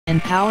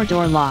and power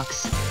door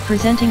locks,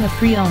 presenting a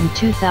pre-owned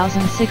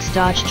 2006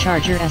 Dodge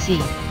Charger SE.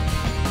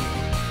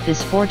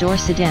 This 4-door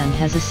sedan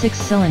has a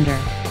 6-cylinder,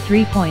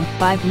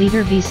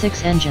 3.5-liter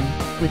V6 engine,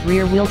 with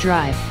rear-wheel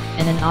drive,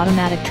 and an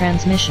automatic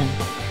transmission.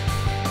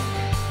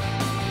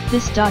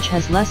 This Dodge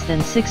has less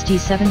than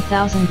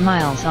 67,000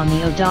 miles on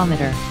the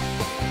odometer.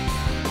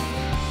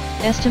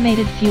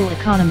 Estimated fuel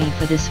economy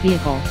for this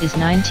vehicle is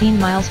 19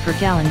 miles per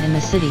gallon in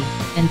the city,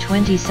 and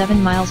 27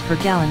 miles per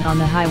gallon on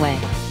the highway.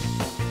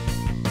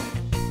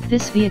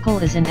 This vehicle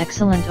is in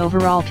excellent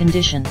overall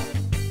condition.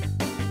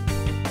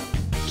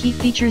 Key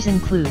features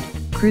include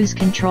cruise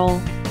control,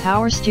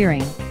 power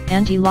steering,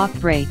 anti-lock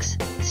brakes,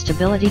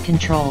 stability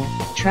control,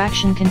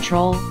 traction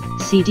control,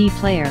 CD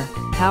player,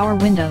 power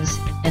windows,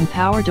 and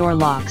power door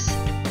locks.